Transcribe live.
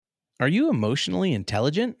Are you emotionally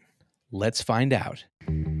intelligent? Let's find out.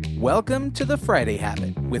 Welcome to The Friday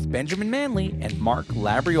Habit with Benjamin Manley and Mark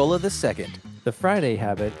Labriola II. The Friday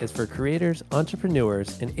Habit is for creators,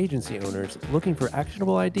 entrepreneurs, and agency owners looking for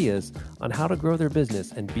actionable ideas on how to grow their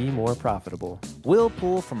business and be more profitable. We'll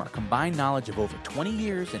pull from our combined knowledge of over 20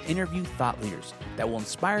 years and interview thought leaders that will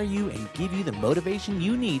inspire you and give you the motivation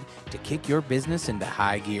you need to kick your business into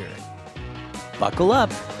high gear. Buckle up.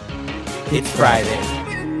 It's Friday.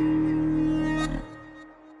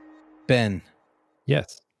 Ben.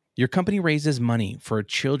 Yes. Your company raises money for a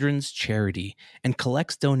children's charity and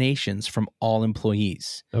collects donations from all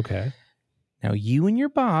employees. Okay. Now, you and your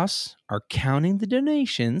boss are counting the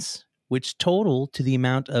donations, which total to the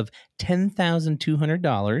amount of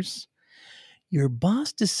 $10,200. Your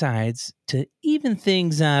boss decides to even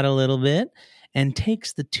things out a little bit and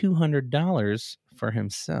takes the $200 for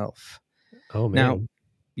himself. Oh, man. Now,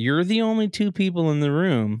 you're the only two people in the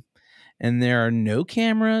room. And there are no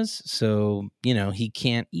cameras, so, he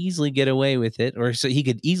can't easily get away with it, or so he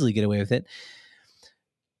could easily get away with it.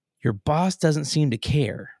 Your boss doesn't seem to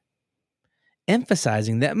care,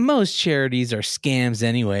 emphasizing that most charities are scams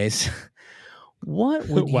anyways. What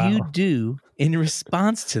would you do in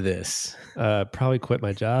response to this? Probably quit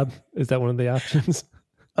my job. Is that one of the options?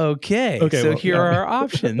 Okay, so here are our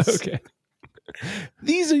options. Okay.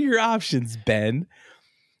 These are your options, Ben.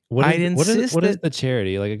 What is the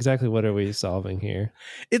charity? Like, exactly what are we solving here?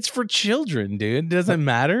 It's for children, dude. Does it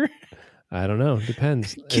matter? I don't know.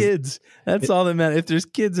 Depends. Kids. That's all that matters. If there's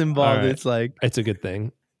kids involved, right. It's like... It's a good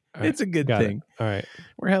thing. It's a good thing. All right.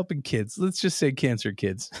 We're helping kids. Let's just say cancer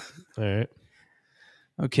kids. All right.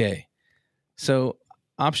 Okay. So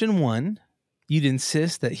option one, you'd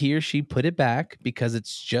insist that he or she put it back because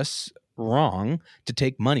it's just wrong to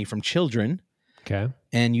take money from children. Okay.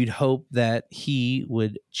 And you'd hope that he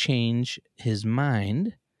would change his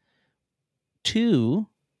mind. Two,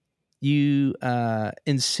 you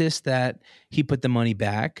insist that he put the money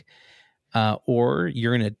back, or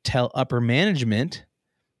you're going to tell upper management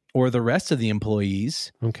or the rest of the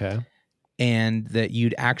employees. Okay. And that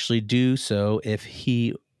you'd actually do so if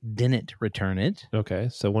he didn't return it. Okay.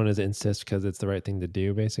 So one is insist because it's the right thing to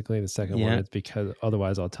do, basically. The second one is because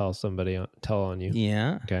otherwise I'll tell on you.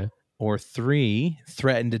 Yeah. Okay. Or three,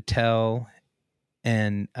 threaten to tell,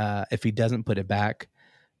 and if he doesn't put it back,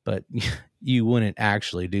 but you wouldn't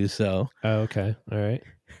actually do so. Oh, okay. All right.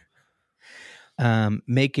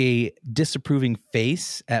 Make a disapproving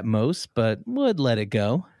face at most, but would let it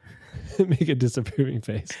go. Make a disapproving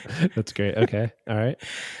face. That's great. Okay. All right.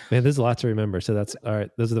 Man, there's a lot to remember. So that's all right.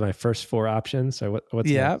 Those are my first four options. So what's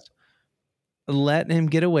next? Let him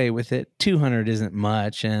get away with it. $200 isn't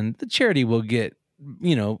much, and the charity will get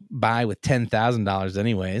by with $10,000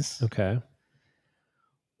 anyways. Okay.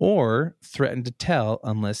 Or threaten to tell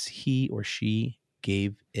unless he or she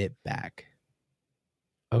gave it back.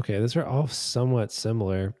 Okay, those are all somewhat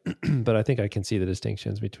similar, but I think I can see the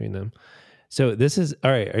distinctions between them. So this is,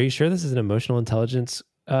 all right, are you sure this is an emotional intelligence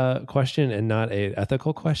question and not an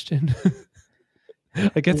ethical question?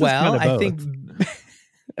 I guess I think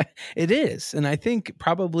it is. And I think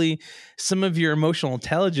probably some of your emotional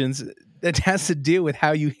intelligence that has to do with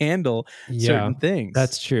how you handle certain things.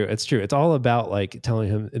 That's true. It's true. It's all about like telling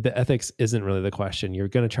him the ethics isn't really the question. You're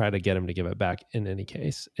going to try to get him to give it back in any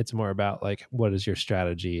case. It's more about like, what is your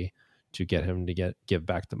strategy to get him to give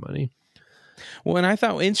back the money? Well, and I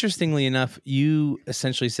thought, interestingly enough, you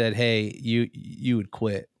essentially said, hey, you would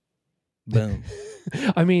quit. Boom.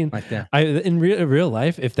 I mean, like that. In real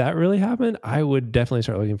life, if that really happened, I would definitely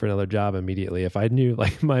start looking for another job immediately. If I knew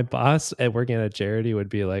like my boss at working at a charity would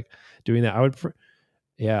be like doing that, I would.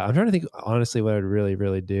 I'm trying to think honestly what I'd really,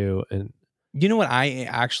 really do. And you know what I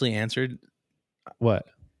actually answered? What?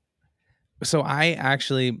 So I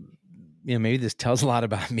actually, maybe this tells a lot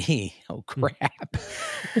about me. Oh crap.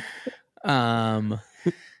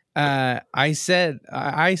 I said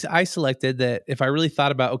I selected that if I really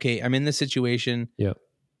thought about, okay, I'm in this situation. Yep.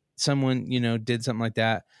 Someone, did something like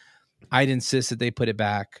that. I'd insist that they put it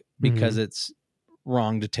back because it's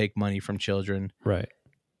wrong to take money from children. Right.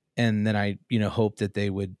 And then I, hope that they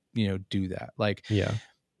would, do that. Like, yeah,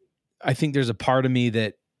 I think there's a part of me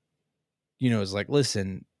that, is like,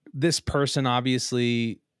 listen, this person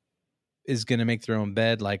obviously is going to make their own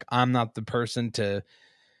bed. Like, I'm not the person to,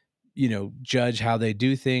 judge how they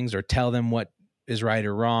do things or tell them what is right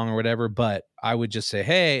or wrong or whatever. But I would just say,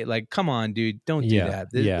 hey, like, come on, dude, don't do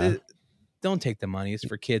that. Don't take the money. It's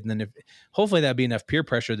for kids. And then hopefully that'd be enough peer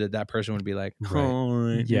pressure that person would be like,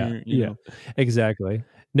 right. Yeah, exactly.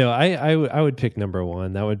 No, I would pick number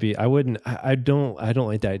one. That would be, I don't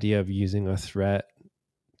like the idea of using a threat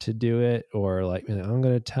to do it, or like, I'm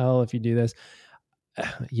going to tell if you do this.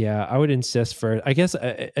 Yeah, I would insist for, I guess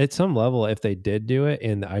at some level, if they did do it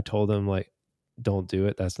and I told them like, don't do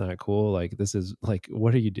it, that's not cool. Like, this is like,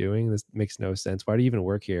 what are you doing? This makes no sense. Why do you even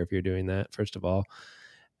work here if you're doing that, first of all?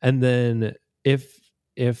 And then if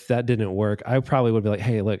that didn't work, I probably would be like,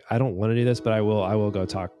 hey, look, I don't want to do this, but I will go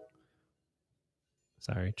talk.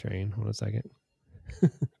 Sorry, train. Hold on a second.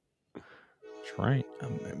 Train.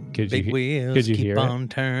 Could Big you wheels hear keep it? on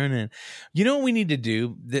turning. You know what we need to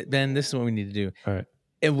do, Ben? This is what we need to do. All right.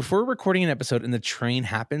 If we're recording an episode and the train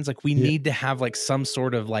happens, like we need to have like some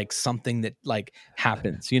sort of like something that like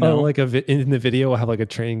happens, you know? Oh, like in the video, we'll have like a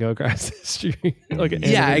train go across the street. Like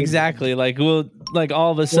yeah, exactly. Like we'll like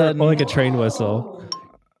all of a sudden, or like a train whistle.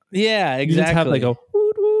 Yeah, exactly. You just have like a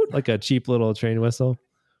woot, woot, like a cheap little train whistle.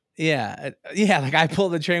 Yeah, like I pull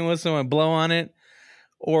the train whistle and blow on it,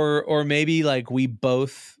 or maybe like we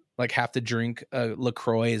both like have to drink a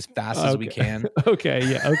LaCroix as fast as we can. Okay,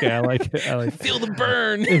 yeah, okay, I like it. I like feel the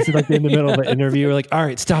burn. It's like in the middle of the interview, we're like, all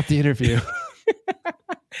right, stop the interview.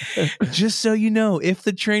 Just so you know, if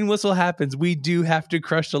the train whistle happens, we do have to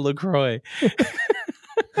crush the LaCroix.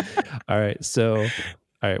 All right, so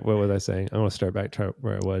what was I saying? I want to start back to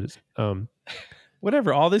where I was.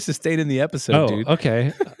 Whatever, all this is stayed in the episode, dude.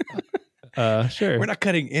 Okay. Sure. We're not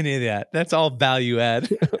cutting any of that. That's all value add.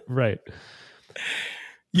 Right.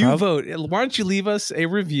 You vote. Why don't you leave us a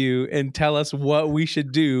review and tell us what we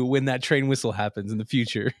should do when that train whistle happens in the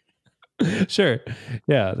future? Sure.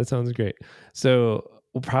 Yeah, that sounds great. So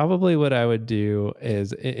probably what I would do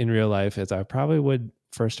is in real life is I probably would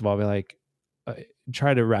first of all be like,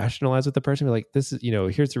 try to rationalize with the person. Be like, this is,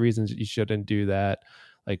 here's the reasons you shouldn't do that.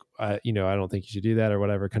 Like, I don't think you should do that or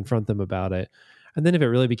whatever. Confront them about it. And then if it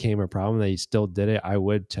really became a problem that you still did it, I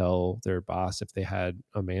would tell their boss if they had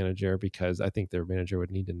a manager, because I think their manager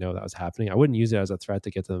would need to know that was happening. I wouldn't use it as a threat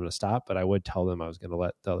to get them to stop, but I would tell them I was going to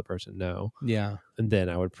let the other person know. Yeah. And then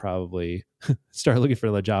I would probably start looking for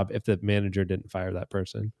another job if the manager didn't fire that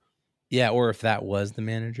person. Yeah. Or if that was the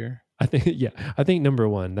manager. I think number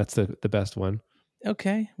one, that's the best one.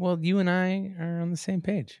 Okay. Well, you and I are on the same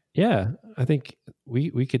page. Yeah. I think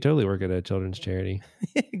we could totally work at a children's charity.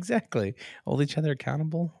 Exactly. Hold each other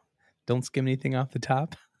accountable. Don't skim anything off the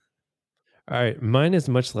top. All right. Mine is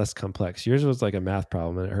much less complex. Yours was like a math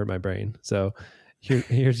problem and it hurt my brain. So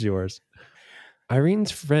here's yours.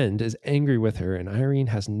 Irene's friend is angry with her and Irene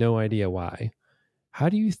has no idea why. How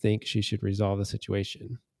do you think she should resolve the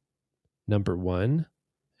situation? Number one,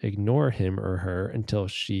 ignore him or her until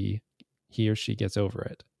he or she gets over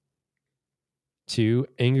it. 2,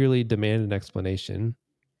 angrily demand an explanation.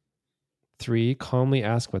 3, calmly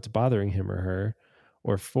ask what's bothering him or her.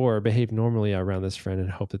 Or 4, behave normally around this friend and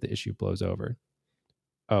hope that the issue blows over.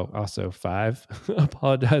 Oh, also 5,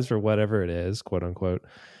 apologize for whatever it is, quote unquote,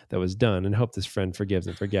 that was done and hope this friend forgives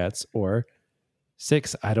and forgets. Or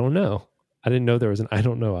 6, I don't know. I didn't know there was an I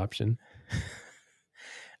don't know option.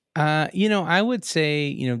 I would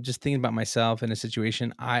say, just thinking about myself in a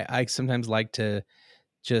situation, I sometimes like to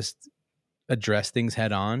just address things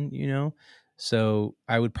head on, So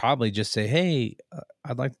I would probably just say, hey,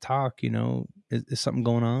 I'd like to talk, is something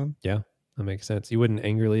going on? Yeah, that makes sense. You wouldn't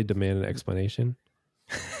angrily demand an explanation?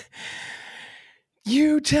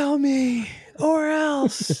 You tell me or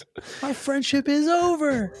else our friendship is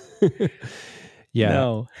over. Yeah.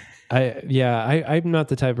 No. I'm not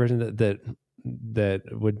the type of person that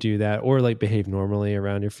would do that or like behave normally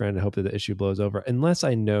around your friend and hope that the issue blows over, unless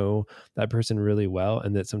I know that person really well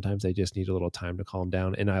and that sometimes they just need a little time to calm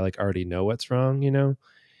down and I like already know what's wrong.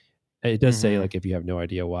 It does say like if you have no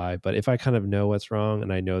idea why, but if I kind of know what's wrong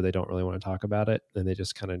and I know they don't really want to talk about it and they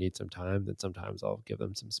just kind of need some time, then sometimes I'll give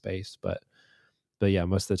them some space. But yeah,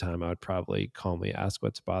 most of the time I would probably calmly ask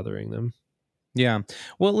what's bothering them. Yeah.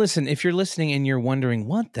 Well, listen, if you're listening and you're wondering,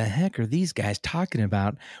 what the heck are these guys talking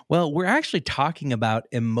about? Well, we're actually talking about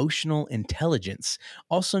emotional intelligence,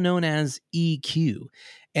 also known as EQ.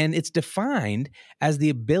 And it's defined as the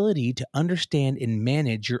ability to understand and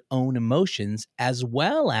manage your own emotions, as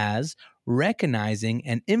well as recognizing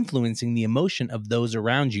and influencing the emotion of those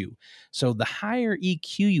around you. So the higher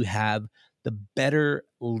EQ you have, the better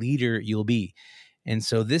leader you'll be. And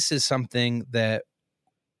so this is something that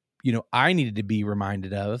I needed to be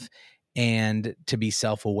reminded of and to be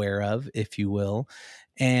self-aware of, if you will.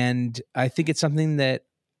 And I think it's something that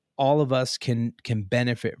all of us can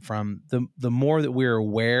benefit from. The more that we're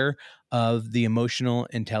aware of the emotional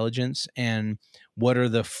intelligence and what are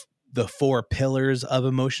the 4 pillars of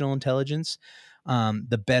emotional intelligence,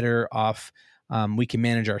 the better off we can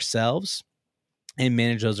manage ourselves and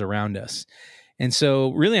manage those around us. And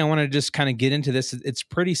so really, I want to just kind of get into this. It's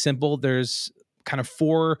pretty simple. There's kind of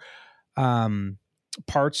four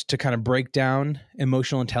parts to kind of break down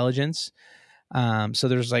emotional intelligence. So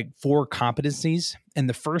there's like four competencies, and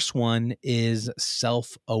the first one is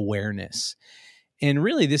self-awareness. And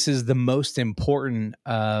really, this is the most important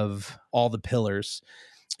of all the pillars.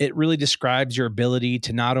 It really describes your ability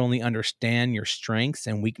to not only understand your strengths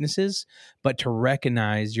and weaknesses, but to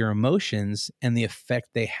recognize your emotions and the effect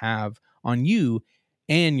they have on you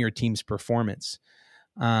and your team's performance.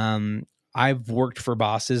 I've worked for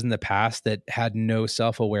bosses in the past that had no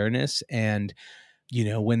self-awareness, and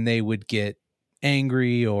when they would get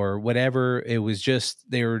angry or whatever, it was just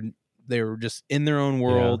they were just in their own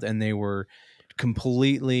world, and they were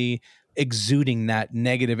completely exuding that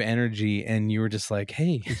negative energy, and you were just like,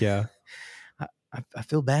 hey, I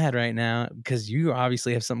feel bad right now because you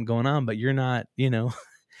obviously have something going on, but you're not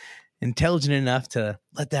intelligent enough to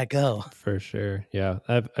let that go. For sure. Yeah.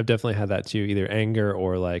 I've definitely had that too, either anger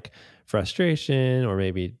or like frustration or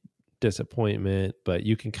maybe disappointment, but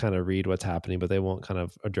you can kind of read what's happening, but they won't kind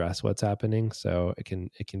of address what's happening. So it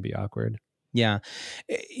can be awkward. Yeah.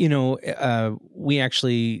 We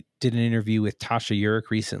actually did an interview with Tasha Urich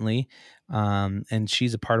recently, and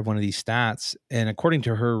she's a part of one of these stats. And according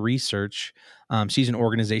to her research, she's an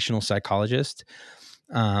organizational psychologist.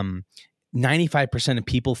 95% of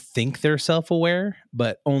people think they're self-aware,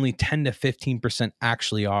 but only 10 to 15%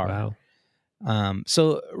 actually are. Wow.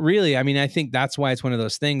 So really, I mean, I think that's why it's one of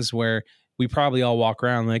those things where we probably all walk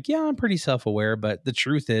around like, yeah, I'm pretty self-aware, but the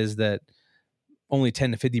truth is that only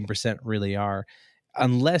 10 to 15% really are,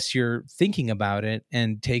 unless you're thinking about it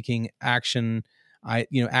and taking actionable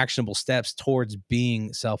steps towards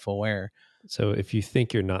being self-aware. So if you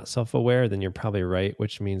think you're not self-aware, then you're probably right,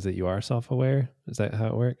 which means that you are self-aware. Is that how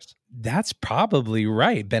it works? That's probably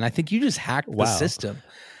right, Ben. I think you just hacked the system.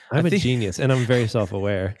 I'm a genius, and I'm very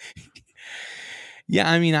self-aware. Yeah,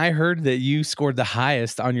 I mean, I heard that you scored the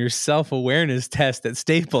highest on your self-awareness test at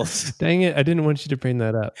Staples. Dang it, I didn't want you to bring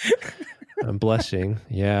that up. I'm blushing.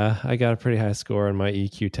 Yeah, I got a pretty high score on my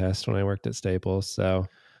EQ test when I worked at Staples, so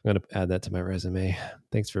I'm going to add that to my resume.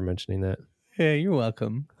 Thanks for mentioning that. Yeah, you're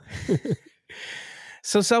welcome.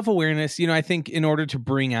 So self-awareness, I think in order to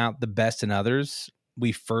bring out the best in others,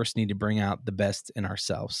 we first need to bring out the best in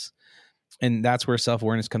ourselves. And that's where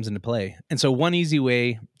self-awareness comes into play. And so one easy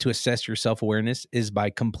way to assess your self-awareness is by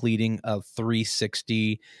completing a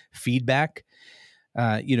 360 feedback,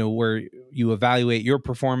 where you evaluate your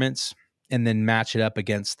performance and then match it up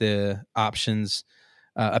against the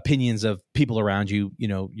opinions of people around you,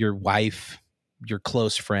 your wife, your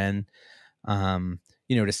close friend,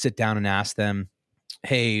 to sit down and ask them,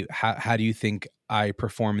 hey, how do you think I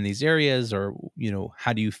perform in these areas? Or,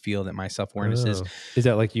 how do you feel that my self-awareness is? Is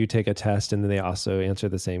that like you take a test and then they also answer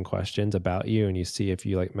the same questions about you and you see if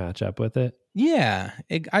you like match up with it? Yeah.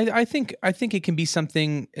 I think it can be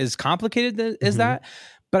something as complicated as that.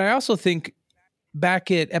 But I also think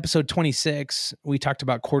back at episode 26, we talked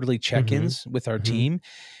about quarterly check-ins with our team.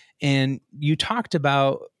 And you talked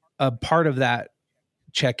about a part of that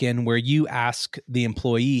check-in where you ask the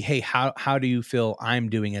employee, hey, how do you feel I'm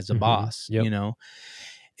doing as a boss? Yep.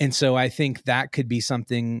 And so I think that could be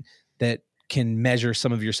something that can measure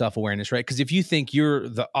some of your self-awareness, right? Because if you think you're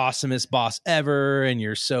the awesomest boss ever and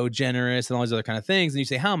you're so generous and all these other kind of things, and you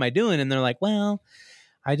say, how am I doing? And they're like, well,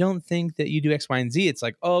 I don't think that you do X, Y, and Z. It's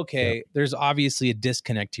like, okay, there's obviously a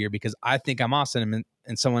disconnect here because I think I'm awesome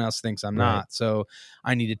and someone else thinks I'm not. So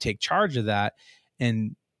I need to take charge of that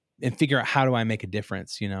and figure out how do I make a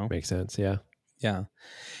difference, Makes sense. Yeah. Yeah.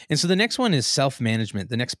 And so the next one is self-management.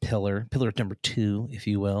 The next pillar number 2, if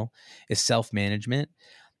you will, is self-management.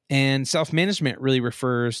 And self-management really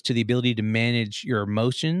refers to the ability to manage your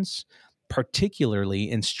emotions,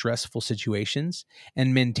 particularly in stressful situations,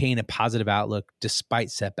 and maintain a positive outlook despite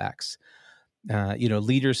setbacks.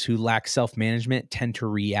 Leaders who lack self-management tend to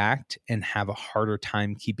react and have a harder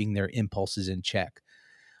time keeping their impulses in check.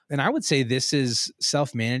 And I would say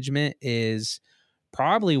self-management is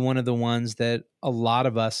probably one of the ones that a lot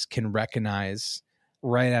of us can recognize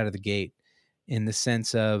right out of the gate, in the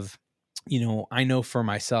sense of, I know for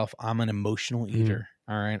myself, I'm an emotional eater.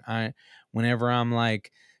 All right. Whenever I'm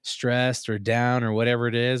like stressed or down or whatever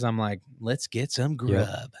it is, I'm like, let's get some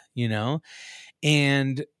grub,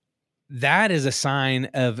 and that is a sign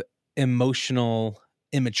of emotional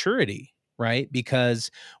immaturity, right? Because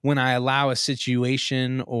when I allow a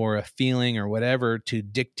situation or a feeling or whatever to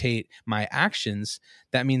dictate my actions,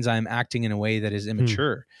 that means I'm acting in a way that is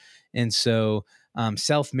immature. And so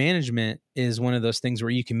self-management is one of those things where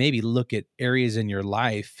you can maybe look at areas in your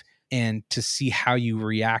life and to see how you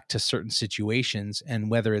react to certain situations, and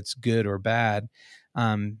whether it's good or bad,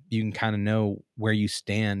 you can kind of know where you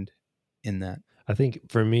stand in that. I think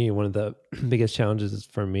for me, one of the biggest challenges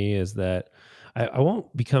for me is that I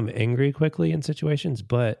won't become angry quickly in situations,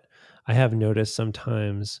 but I have noticed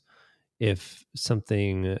sometimes if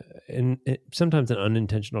something, and sometimes an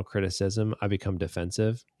unintentional criticism, I become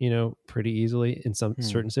defensive, pretty easily in some Hmm.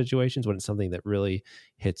 certain situations when it's something that really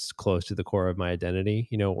hits close to the core of my identity,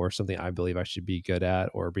 or something I believe I should be good at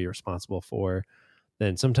or be responsible for.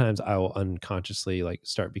 Then sometimes I will unconsciously like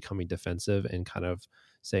start becoming defensive and kind of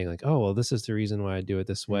saying like, oh, well, this is the reason why I do it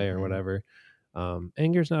this way or Mm-hmm. whatever.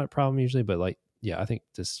 Anger is not a problem usually, but like, yeah, I think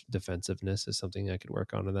this defensiveness is something I could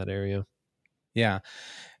work on in that area. Yeah.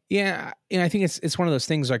 Yeah. And I think it's one of those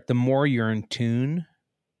things like the more you're in tune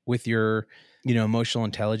with your, emotional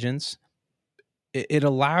intelligence, it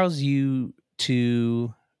allows you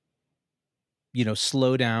to,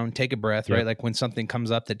 slow down, take a breath, Yep. right? Like when something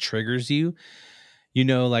comes up that triggers you,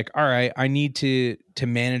 like, all right, I need to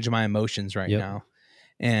manage my emotions right Yep. now.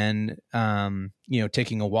 And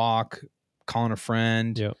taking a walk, calling a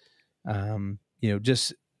friend, Yep.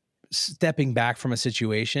 just stepping back from a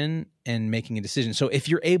situation and making a decision. So if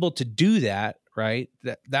you're able to do that, right,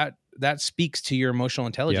 that speaks to your emotional Yeah.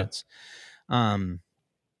 intelligence.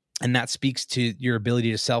 And that speaks to your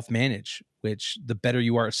ability to self-manage, which the better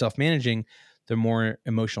you are at self-managing, the more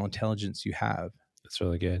emotional intelligence you have. That's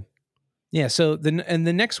really good. Yeah. So the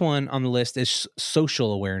next one on the list is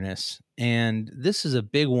social awareness, and this is a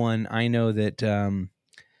big one. I know that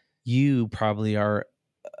you probably are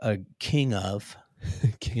a king of.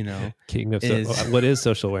 King of Is what is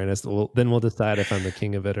social awareness? Well, then we'll decide if I'm the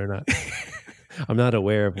king of it or not. I'm not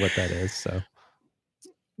aware of what that is. So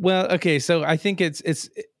well, okay. So I think it's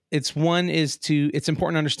one is to it's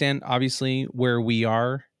important to understand obviously where we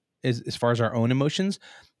are as far as our own emotions,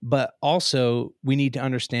 but also we need to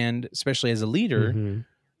understand, especially as a leader, mhm.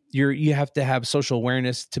 you have to have social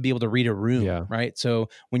awareness to be able to read a room, Yeah. right? So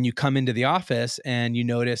when you come into the office and you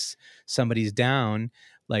notice somebody's down,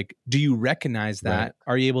 like, do you recognize Right. that?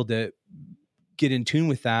 Are you able to get in tune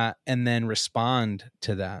with that and then respond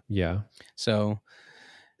to that? Yeah. So,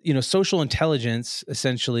 social intelligence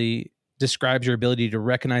essentially describes your ability to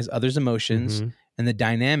recognize others' emotions Mhm. and the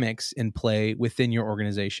dynamics in play within your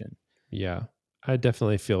organization. Yeah. I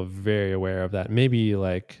definitely feel very aware of that. Maybe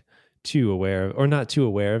like too aware or not too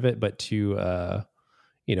aware of it, but too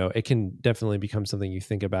it can definitely become something you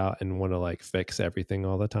think about and want to like fix everything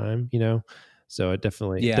all the time. So it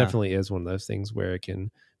Yeah. definitely is one of those things where it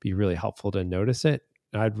can be really helpful to notice it.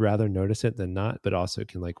 I'd rather notice it than not, but also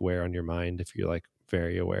can like wear on your mind if you're like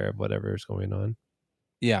very aware of whatever is going on.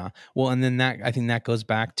 Yeah. Well, and then I think that goes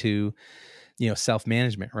back to,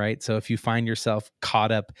 self-management, right? So if you find yourself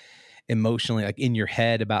caught up emotionally, like in your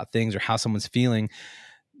head about things or how someone's feeling,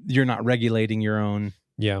 you're not regulating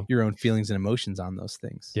Yeah. your own feelings and emotions on those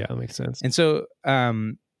things. Yeah, that makes sense. And so,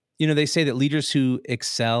 they say that leaders who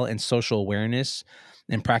excel in social awareness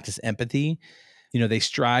and practice empathy, they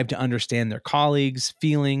strive to understand their colleagues'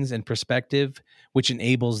 feelings and perspective, which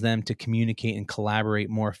enables them to communicate and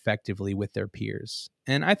collaborate more effectively with their peers.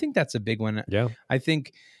 And I think that's a big one. Yeah. I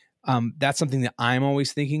think that's something that I'm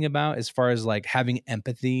always thinking about as far as like having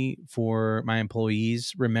empathy for my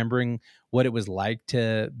employees, remembering what it was like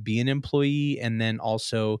to be an employee, and then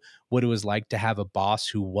also what it was like to have a boss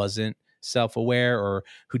who wasn't self-aware or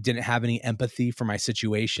who didn't have any empathy for my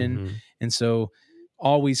situation. Hmm. And so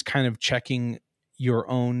always kind of checking your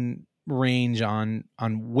own range on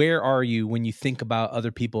where are you when you think about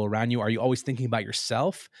other people around you. Are you always thinking about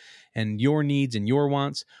yourself and your needs and your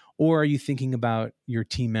wants, or are you thinking about your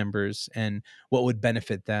team members and what would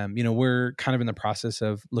benefit them? We're kind of in the process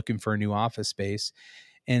of looking for a new office space.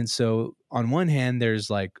 And so on one hand,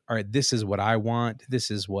 there's like, all right, this is what I want.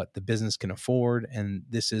 This is what the business can afford. And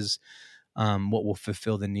this is what will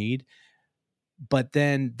fulfill the need. But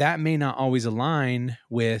then that may not always align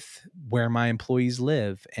with where my employees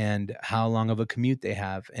live and how long of a commute they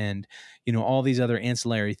have. And, all these other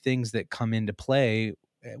ancillary things that come into play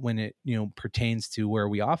when it, pertains to where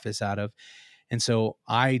we office out of. And so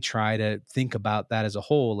I try to think about that as a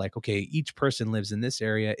whole, like, okay, each person lives in this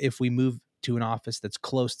area. If we move to an office that's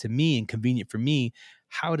close to me and convenient for me,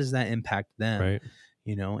 how does that impact them? Right.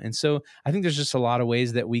 And so I think there's just a lot of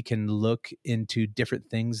ways that we can look into different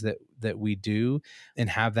things that we do and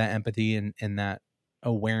have that empathy and that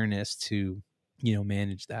awareness to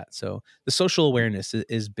manage that. So the social awareness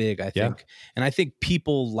is big, I Yeah, think. And I think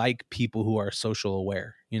people like people who are social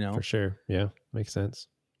aware. for sure. Yeah, makes sense.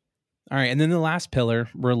 All right. And then the last pillar,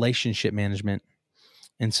 relationship management.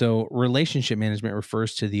 And so relationship management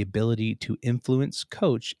refers to the ability to influence,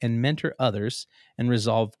 coach, and mentor others and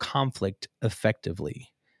resolve conflict effectively.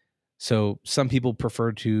 So some people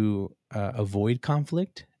prefer to avoid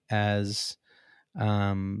conflict as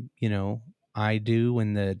You know, I do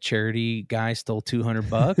when the charity guy stole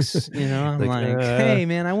 $200. You know, I'm like, hey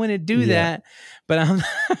man, I wouldn't do that, but I'm.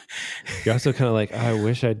 You're also kind of like, I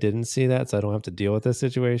wish I didn't see that, so I don't have to deal with this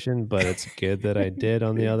situation. But it's good that I did.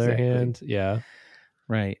 On the other hand,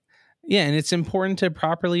 right, yeah, and it's important to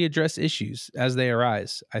properly address issues as they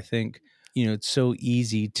arise. I think, you know, it's so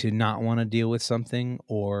easy to not want to deal with something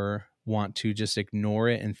or want to just ignore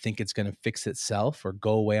it and think it's going to fix itself or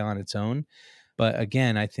go away on its own. But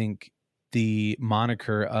again, I think the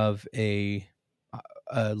moniker of a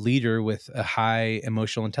leader with a high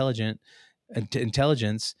emotional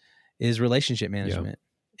intelligence is relationship management.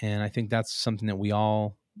 And I think that's something that we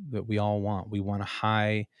all want. We want a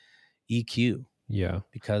high EQ. Yeah.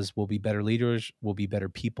 Because we'll be better leaders, we'll be better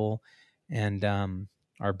people, and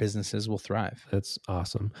our businesses will thrive. That's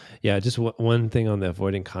awesome. Yeah, just one thing on the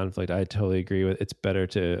avoiding conflict, I totally agree with. It's better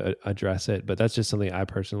to address it, but that's just something I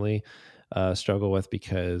personally struggle with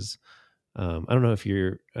because I don't know if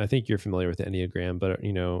I think you're familiar with the Enneagram, but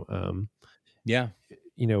you know,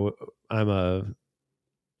 I'm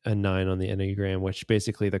a 9 on the Enneagram, which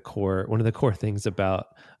basically one of the core things about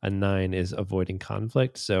a 9 is avoiding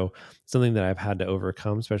conflict. So something that I've had to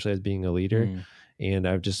overcome, especially as being a leader. And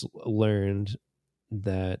I've just learned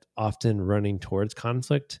that often running towards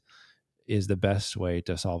conflict is the best way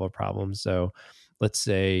to solve a problem. So let's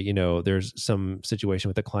say, you know, there's some situation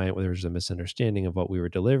with a client where there's a misunderstanding of what we were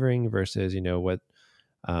delivering versus, you know, what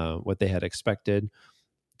they had expected.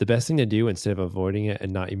 The best thing to do instead of avoiding it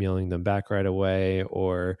and not emailing them back right away,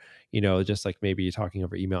 or, you know, just like maybe you're talking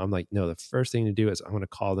over email, I'm like, no, the first thing to do is I'm going to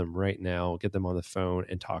call them right now, get them on the phone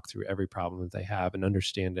and talk through every problem that they have and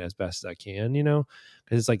understand it as best as I can, you know,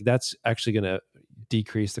 because it's like, that's actually going to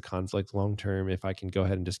decrease the conflict long-term. If I can go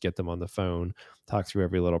ahead and just get them on the phone, talk through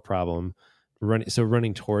every little problem,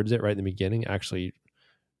 running towards it right in the beginning, actually,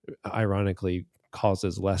 ironically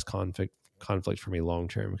causes less conflict for me long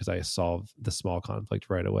term because I solve the small conflict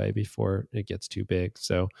right away before it gets too big.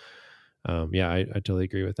 So I totally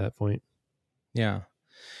agree with that point. Yeah.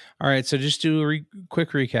 All right. So just do a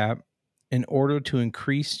quick recap. In order to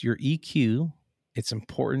increase your EQ, it's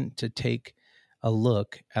important to take a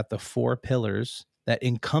look at the 4 pillars that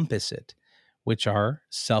encompass it, which are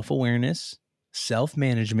self-awareness,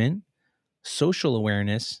 self-management, social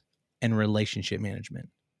awareness, and relationship management.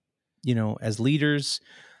 You know, as leaders,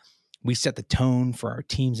 we set the tone for our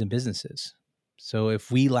teams and businesses. So if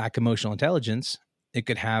we lack emotional intelligence, it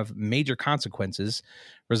could have major consequences,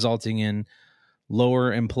 resulting in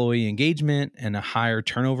lower employee engagement and a higher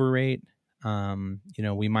turnover rate. You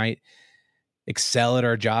know, we might excel at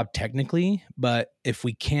our job technically, but if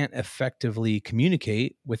we can't effectively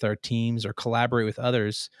communicate with our teams or collaborate with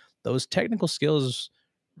others, those technical skills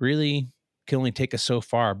really can only take us so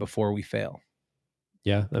far before we fail.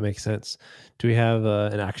 Yeah, that makes sense. Do we have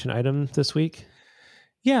an action item this week?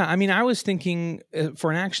 Yeah, I mean, I was thinking for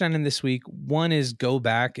an action item this week, one is go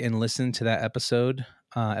back and listen to that episode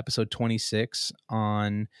 26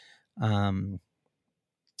 on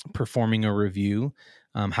performing a review,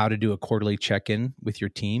 how to do a quarterly check-in with your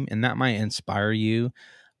team, and that might inspire you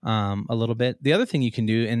a little bit. The other thing you can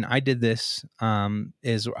do, and I did this,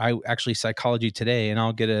 is I actually Psychology Today, and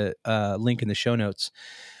I'll get a link in the show notes,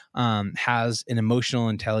 has an emotional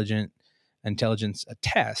intelligence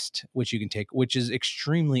test, which you can take, which is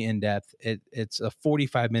extremely in-depth. It's a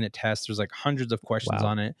 45-minute test. There's like hundreds of questions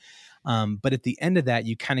on it. But at the end of that,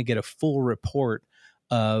 you kind of get a full report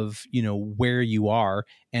of, you know, where you are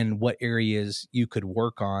and what areas you could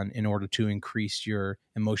work on in order to increase your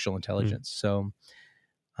emotional intelligence. So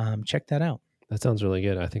check that out. That sounds really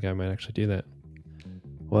good. I think I might actually do that.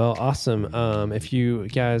 Well, awesome. If you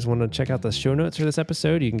guys want to check out the show notes for this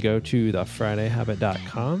episode, you can go to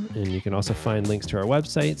thefridayhabit.com, and you can also find links to our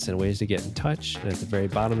websites and ways to get in touch. And at the very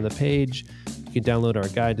bottom of the page, you can download our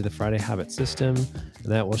guide to the Friday Habit System, and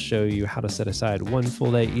that will show you how to set aside one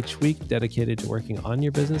full day each week dedicated to working on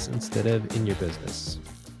your business instead of in your business.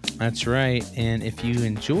 That's right. And if you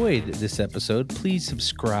enjoyed this episode, please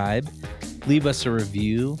subscribe, leave us a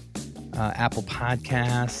review, Apple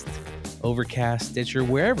Podcast, Overcast, Stitcher,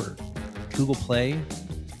 wherever, Google Play,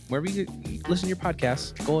 wherever you listen to your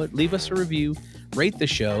podcasts, go leave us a review, rate the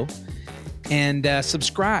show, and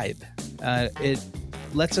subscribe. It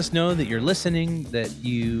lets us know that you're listening, that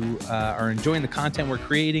you are enjoying the content we're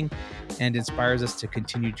creating, and inspires us to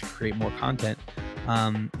continue to create more content.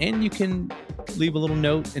 And you can leave a little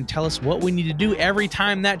note and tell us what we need to do every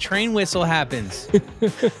time that train whistle happens.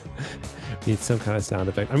 Need some kind of sound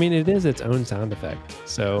effect. I mean, it is its own sound effect.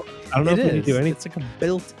 So I don't know if we need to do anything. It's like a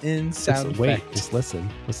built-in sound effect. Just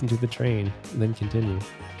listen to the train and then continue.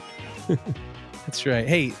 That's right.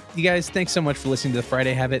 Hey, you guys, thanks so much for listening to The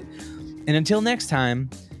Friday Habit. And until next time,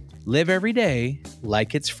 live every day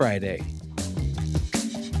like it's Friday.